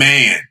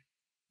man,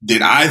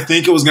 did I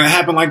think it was going to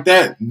happen like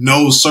that?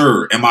 No,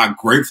 sir. Am I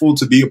grateful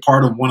to be a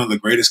part of one of the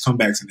greatest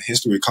comebacks in the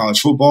history of college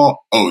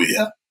football? Oh,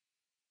 yeah.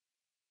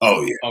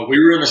 We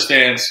were in the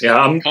stands. Yeah,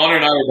 Connor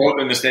and I were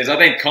both in the stands. I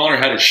think Connor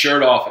had his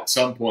shirt off at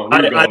some point. I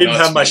didn't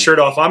have my shirt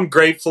off. I'm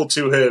grateful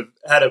to have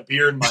had a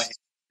beer in my hand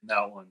in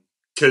that one.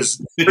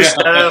 Because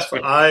first half,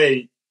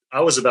 I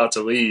was about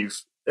to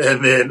leave.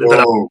 And then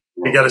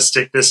we got to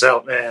stick this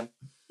out, man.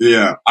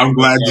 Yeah, I'm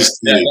glad you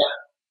stayed.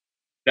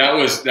 That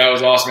was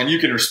awesome. And you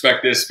can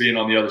respect this being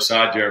on the other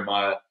side,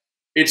 Jeremiah.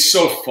 It's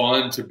so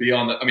fun to be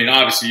on I mean,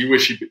 obviously you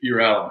wish you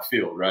were out on the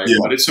field, right? Yeah.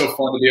 But it's so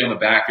fun to be on the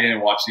back end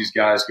and watch these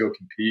guys go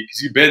compete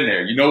because you've been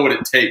there. You know what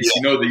it takes. Yeah.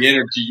 You know the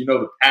energy. You know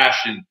the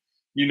passion.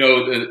 You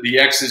know the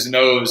X's and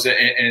O's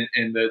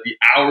and the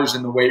hours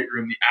in the weight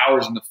room, the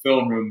hours in the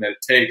film room that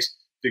it takes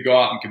to go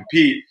out and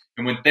compete.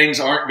 And when things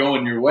aren't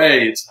going your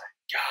way, it's like,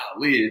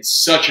 golly,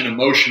 it's such an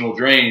emotional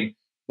drain.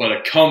 But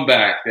a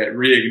comeback that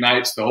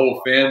reignites the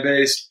whole fan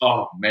base,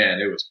 oh, man,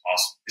 it was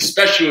awesome,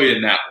 especially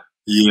in that one.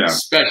 Yeah.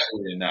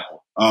 Especially in that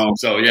one.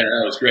 So, yeah,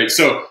 that was great.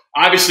 So,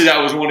 obviously,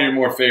 that was one of your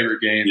more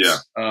favorite games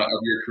of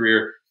your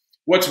career.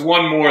 What's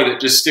one more that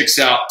just sticks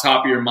out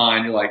top of your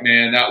mind? You're like,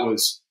 man, that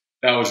was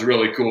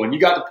really cool. And you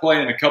got to play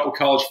in a couple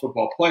college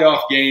football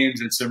playoff games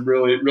and some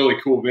really, really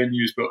cool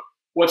venues. But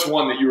what's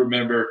one that you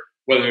remember,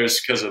 whether it's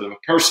because of the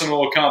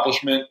personal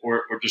accomplishment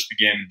or just the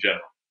game in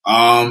general?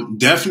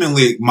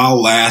 Definitely my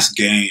last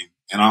game,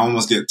 and I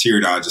almost get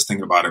teared out just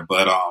thinking about it.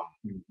 But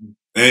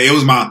it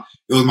was my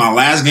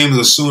last game as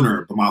a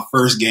Sooner, but my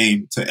first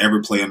game to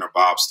ever play under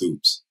Bob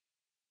Stoops.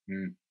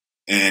 And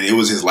it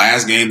was his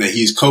last game that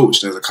he's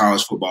coached as a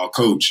college football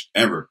coach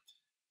ever.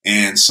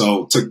 And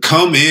so to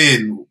come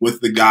in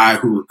with the guy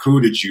who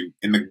recruited you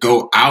and to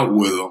go out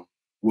with him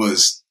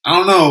was, I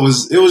don't know,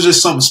 it was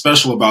just something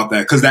special about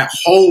that. Cause that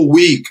whole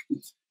week,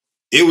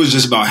 it was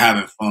just about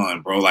having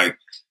fun, bro. Like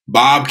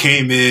Bob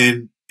came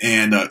in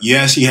and,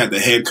 yes, he had the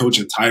head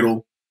coaching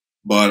title,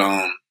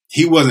 but,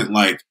 he wasn't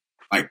like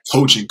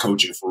coaching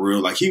for real.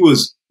 Like he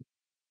was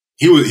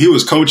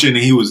coaching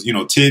and he was,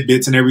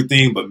 tidbits and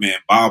everything. But man,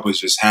 Bob was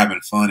just having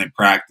fun in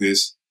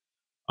practice.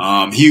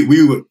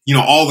 We would,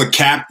 all the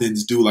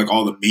captains do like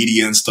all the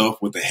media and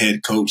stuff with the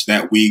head coach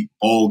that week,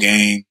 bowl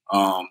game,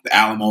 the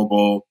Alamo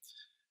Bowl.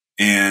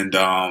 And,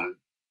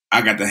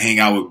 I got to hang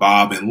out with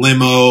Bob in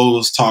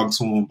limos, talk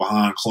to him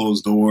behind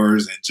closed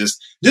doors, and just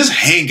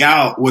hang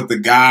out with the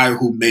guy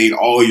who made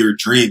all your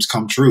dreams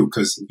come true.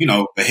 Cause,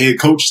 the head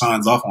coach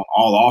signs off on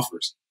all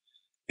offers.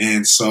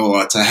 And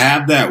so, to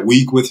have that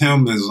week with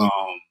him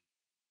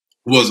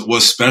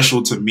was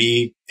special to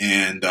me,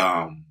 and,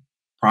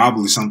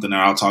 probably something that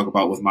I'll talk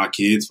about with my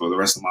kids for the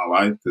rest of my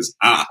life. Cause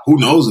who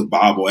knows if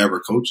Bob will ever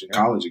coach in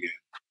college again.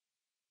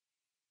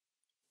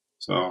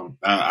 So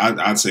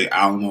I'd say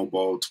Alamo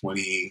Bowl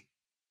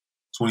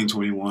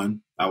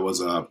 2021. That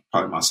was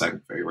probably my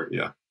second favorite.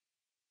 Yeah.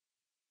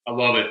 I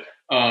love it.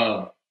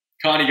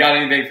 Connie, got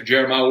anything for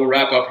Jeremiah? We'll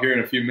wrap up here in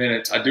a few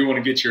minutes. I do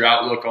want to get your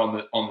outlook on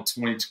the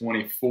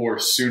 2024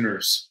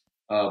 Sooners.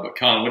 But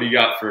Con, what do you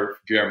got for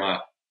Jeremiah?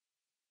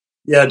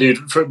 Yeah, dude.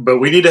 But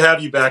we need to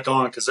have you back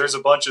on because there's a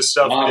bunch of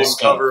stuff we didn't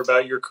cover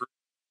about your career,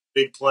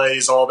 big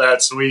plays, all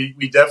that. So we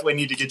definitely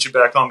need to get you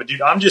back on. But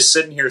dude, I'm just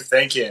sitting here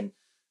thinking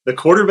the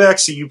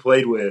quarterbacks that you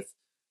played with,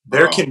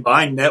 their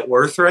combined net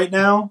worth right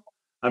now.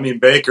 I mean,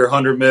 Baker,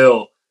 100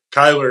 mil,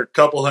 Kyler,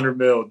 couple hundred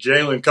mil,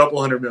 Jalen, couple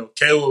hundred mil,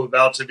 Caleb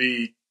about to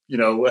be,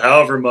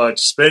 however much,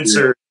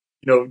 Spencer,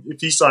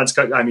 if he signs,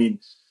 I mean,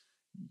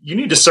 you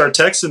need to start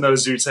texting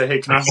those dudes, say, hey,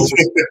 can I hold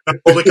a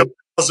couple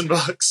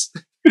 $1,000?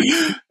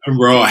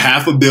 Bro,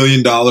 $500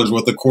 million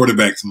worth of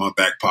quarterbacks in my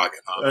back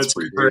pocket. Huh? That's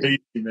pretty crazy,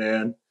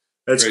 man.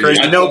 That's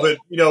crazy. No, but,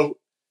 go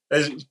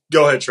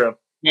ahead, Trev.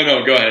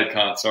 No, go ahead,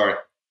 Con. Sorry.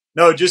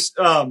 No, just,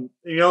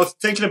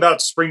 thinking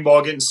about spring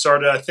ball getting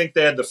started, I think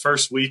they had the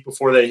first week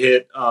before they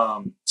hit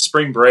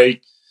spring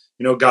break,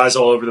 guys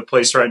all over the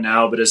place right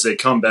now. But as they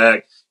come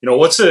back,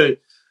 what's a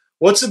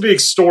big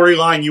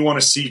storyline you want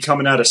to see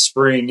coming out of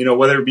spring,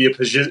 whether it be a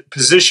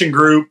position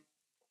group,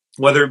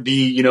 whether it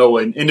be,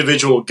 an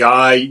individual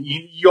guy.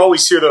 You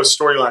always hear those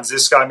storylines.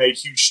 This guy made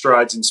huge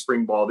strides in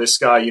spring ball. This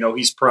guy,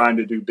 he's primed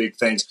to do big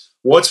things.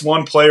 What's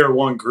one player,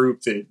 one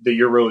group that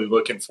you're really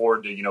looking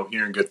forward to,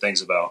 hearing good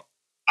things about?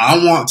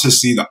 I want to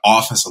see the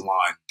offensive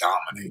line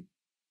dominate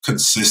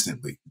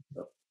consistently.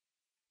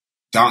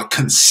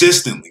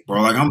 Consistently,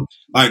 bro. I don't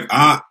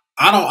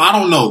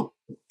know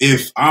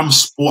if I'm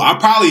I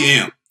probably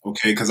am,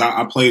 okay, because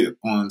I played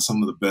on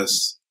some of the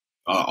best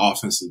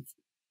offenses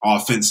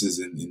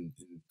in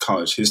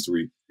college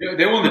history. Yeah,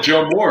 they won the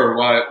Joe Moore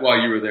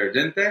while you were there,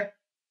 didn't they?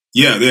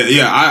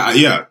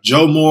 Yeah.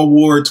 Joe Moore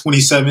Award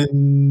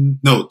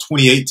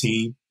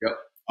 2018. Yep.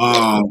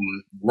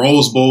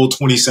 Rose Bowl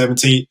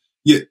 2017.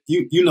 Yeah,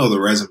 you know the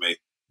resume,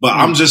 but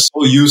I'm just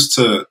so used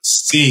to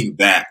seeing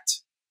that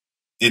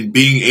and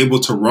being able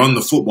to run the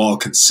football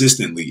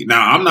consistently.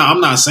 Now, I'm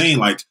not saying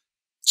like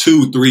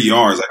 2-3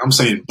 yards. Like I'm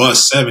saying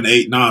bust 7,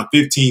 8, 9,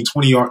 15,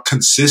 20 yards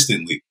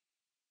consistently,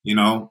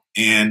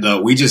 and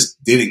we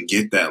just didn't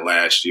get that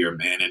last year,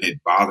 man. And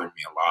it bothered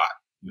me a lot.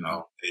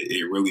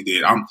 It really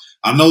did.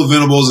 I know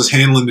Venables is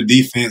handling the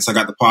defense. I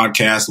got the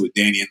podcast with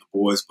Danny and the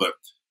boys, but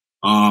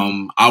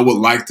I would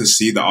like to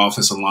see the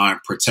offensive line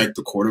protect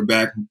the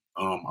quarterback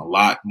a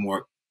lot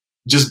more,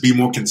 just be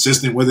more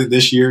consistent with it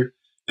this year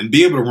and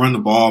be able to run the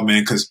ball,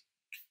 man. Because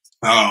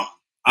I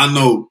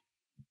know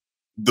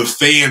the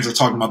fans are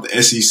talking about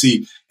the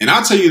SEC, and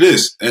I'll tell you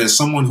this as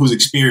someone who's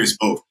experienced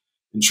both.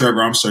 And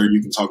Trevor, I'm sure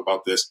you can talk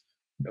about this.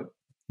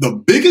 The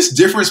biggest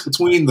difference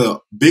between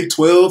the Big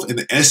 12 and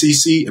the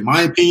SEC, in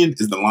my opinion,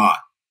 is the line.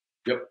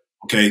 Yep.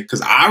 Okay,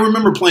 because I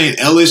remember playing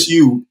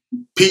LSU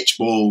Peach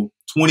Bowl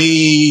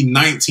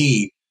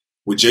 2019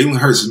 with Jalen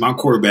Hurts as my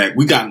quarterback.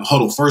 We got in the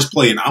huddle first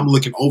play, and I'm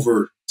looking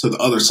over to the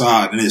other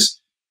side, and it's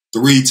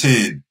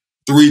 310,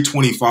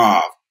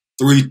 325,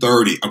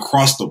 330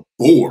 across the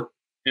board.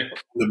 Yeah.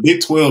 The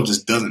Big 12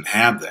 just doesn't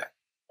have that.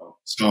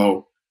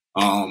 So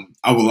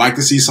I would like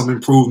to see some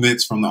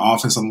improvements from the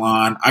offensive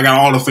line. I got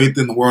all the faith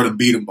in the world to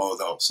beat them both,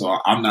 though, so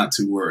I'm not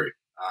too worried.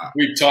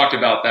 We've talked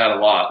about that a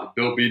lot.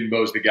 Bill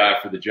Bedenbaugh's the guy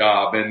for the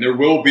job, and there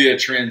will be a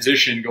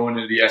transition going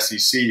into the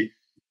SEC.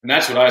 And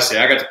that's what I say.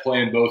 I got to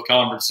play in both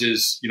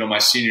conferences, my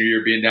senior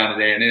year being down at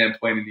A&M,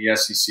 playing in the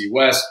SEC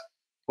West,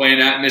 playing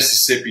at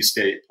Mississippi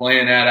State,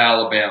 playing at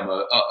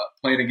Alabama,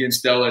 playing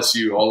against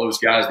LSU, all those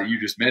guys that you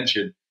just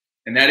mentioned.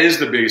 And that is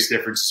the biggest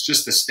difference. It's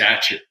just the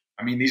stature.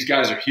 I mean, these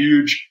guys are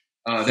huge.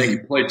 They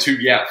can play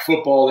two-gap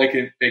football. They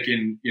can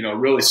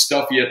really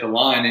stuff you at the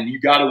line, and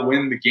you got to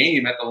win the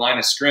game at the line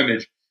of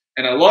scrimmage.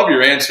 And I love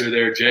your answer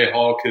there, Jay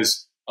Hall,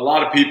 because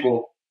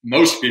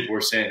most people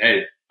are saying,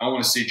 hey, I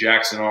want to see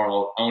Jackson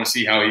Arnold. I want to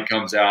see how he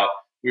comes out.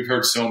 We've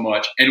heard so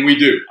much, and we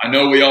do. I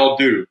know we all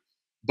do.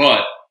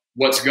 But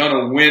what's going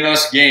to win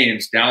us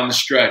games down the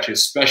stretch,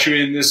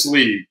 especially in this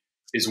league,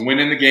 is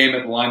winning the game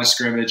at the line of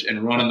scrimmage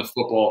and running the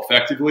football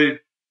effectively.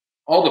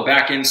 All the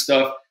back end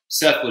stuff,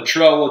 Seth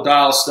Luttrell will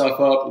dial stuff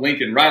up.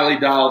 Lincoln Riley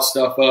dialed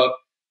stuff up.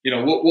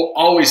 We'll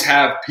always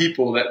have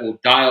people that will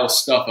dial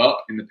stuff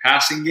up in the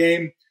passing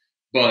game.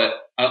 But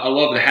I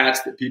love the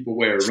hats that people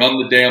wear. Run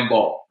the damn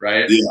ball,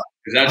 right? Yeah.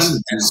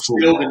 Because that's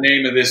still the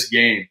name of this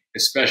game,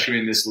 especially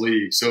in this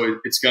league. So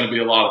it's going to be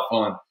a lot of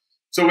fun.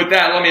 So with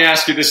that, let me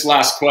ask you this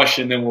last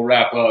question, then we'll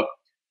wrap up.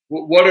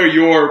 What are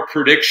your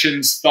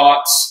predictions,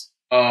 thoughts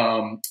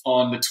on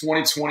the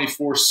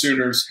 2024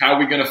 Sooners? How are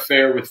we going to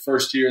fare with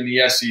first year in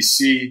the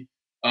SEC?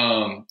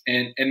 And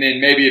then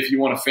maybe if you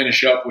want to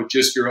finish up with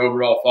just your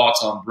overall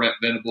thoughts on Brent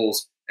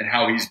Venables and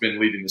how he's been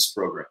leading this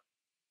program.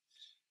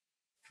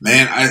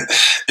 Man,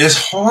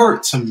 it's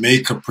hard to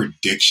make a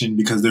prediction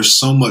because there's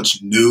so much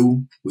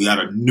new. We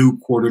got a new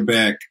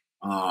quarterback.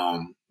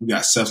 We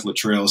got Seth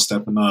Luttrell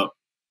stepping up.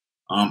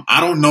 I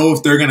don't know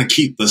if they're going to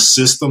keep the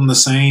system the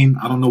same.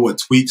 I don't know what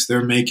tweaks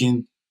they're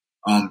making.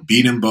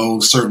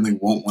 Beatenbow certainly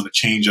won't want to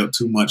change up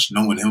too much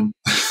knowing him.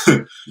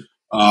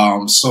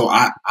 So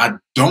I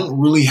don't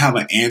really have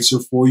an answer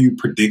for you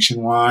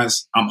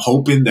prediction-wise. I'm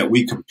hoping that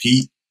we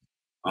compete.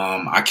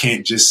 I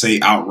can't just say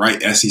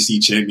outright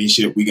SEC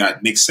championship. We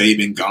got Nick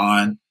Saban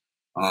gone.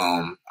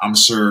 I'm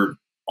sure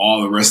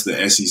all the rest of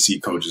the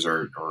SEC coaches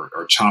are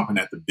chomping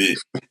at the bit.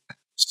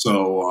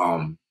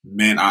 So,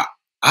 man,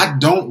 I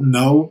don't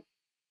know,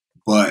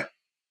 but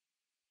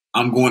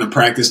I'm going to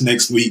practice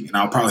next week, and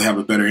I'll probably have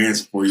a better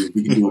answer for you if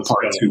we can do a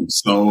part two.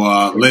 So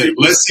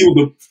let's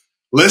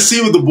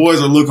see what the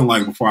boys are looking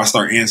like before I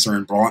start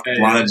answering blind.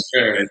 That's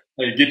fair.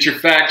 Hey, get your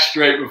facts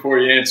straight before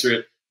you answer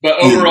it. But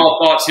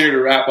overall thoughts here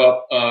to wrap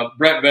up.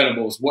 Brent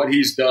Venables, what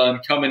he's done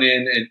coming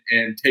in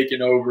and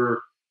taking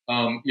over,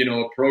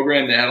 a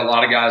program that had a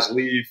lot of guys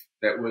leave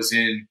that was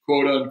in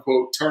quote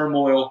unquote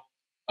turmoil,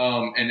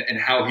 and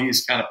how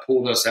he's kind of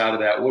pulled us out of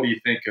that. What do you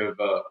think of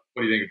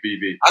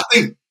BV?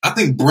 I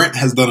think Brent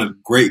has done a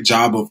great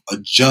job of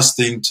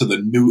adjusting to the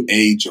new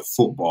age of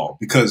football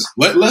because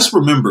let's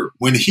remember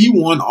when he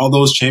won all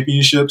those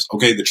championships.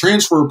 Okay, the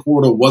transfer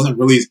portal wasn't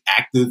really as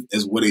active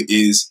as what it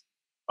is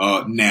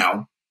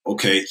now.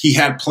 Okay, he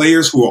had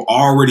players who were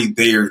already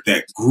there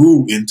that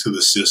grew into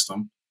the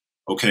system.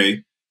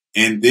 Okay,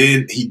 and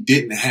then he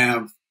didn't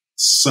have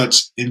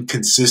such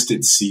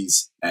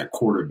inconsistencies at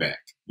quarterback.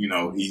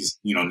 Now he's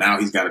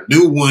got a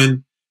new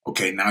one.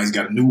 Okay, now he's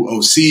got a new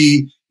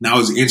OC. Now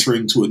he's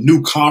entering to a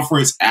new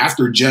conference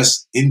after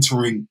just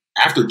getting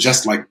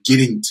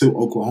to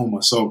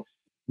Oklahoma. So,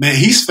 man,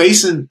 he's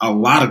facing a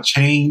lot of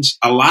change.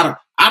 I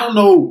don't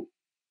know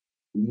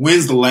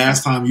when's the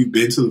last time you've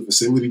been to the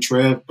facility,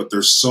 Trev, but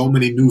there's so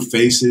many new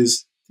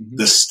faces. Mm-hmm.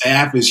 The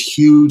staff is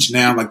huge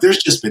now. Like,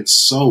 there's just been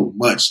so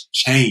much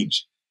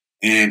change,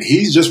 and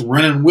he's just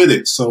running with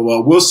it.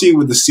 So we'll see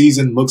what the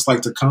season looks like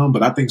to come,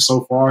 but I think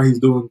so far he's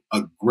doing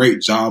a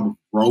great job of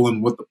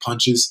rolling with the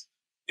punches,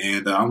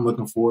 and I'm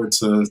looking forward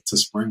to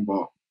spring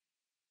ball.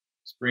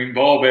 Spring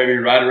ball, baby,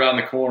 right around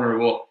the corner.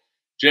 Well,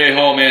 Jay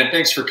Hall, man,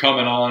 thanks for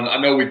coming on. I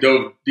know we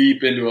dove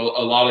deep into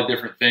a lot of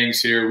different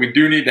things here. We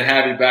do need to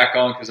have you back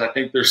on because I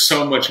think there's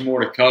so much more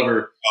to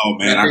cover. Oh,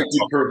 man. I think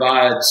you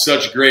provide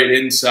such great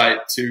insight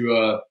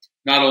to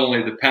not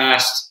only the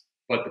past,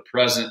 but the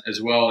present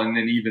as well, and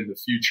then even the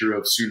future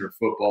of Sooner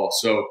football.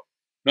 So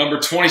number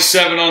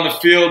 27 on the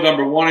field,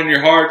 number 1 in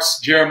your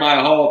hearts,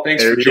 Jeremiah Hall,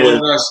 thanks for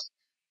joining us.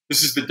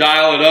 This is the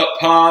Dial It Up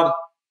pod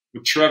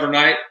with Trevor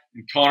Knight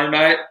and Connor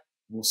Knight.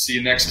 We'll see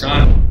you next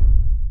time.